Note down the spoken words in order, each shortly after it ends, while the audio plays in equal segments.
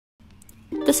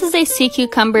This is a sea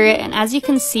cucumber, and as you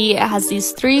can see, it has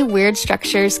these three weird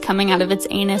structures coming out of its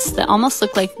anus that almost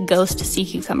look like ghost sea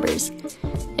cucumbers.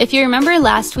 If you remember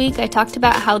last week, I talked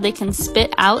about how they can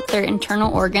spit out their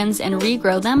internal organs and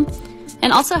regrow them,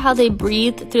 and also how they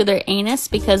breathe through their anus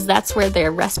because that's where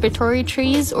their respiratory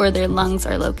trees or their lungs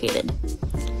are located.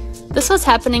 This was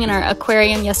happening in our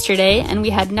aquarium yesterday, and we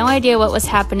had no idea what was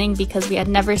happening because we had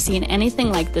never seen anything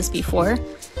like this before.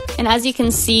 And as you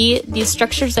can see, these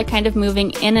structures are kind of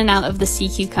moving in and out of the sea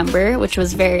cucumber, which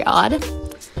was very odd.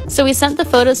 So we sent the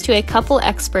photos to a couple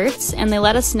experts, and they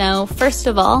let us know, first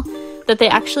of all, that they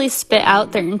actually spit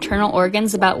out their internal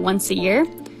organs about once a year,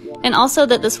 and also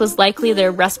that this was likely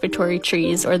their respiratory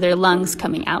trees or their lungs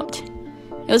coming out.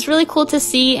 It was really cool to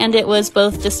see, and it was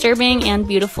both disturbing and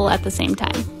beautiful at the same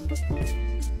time.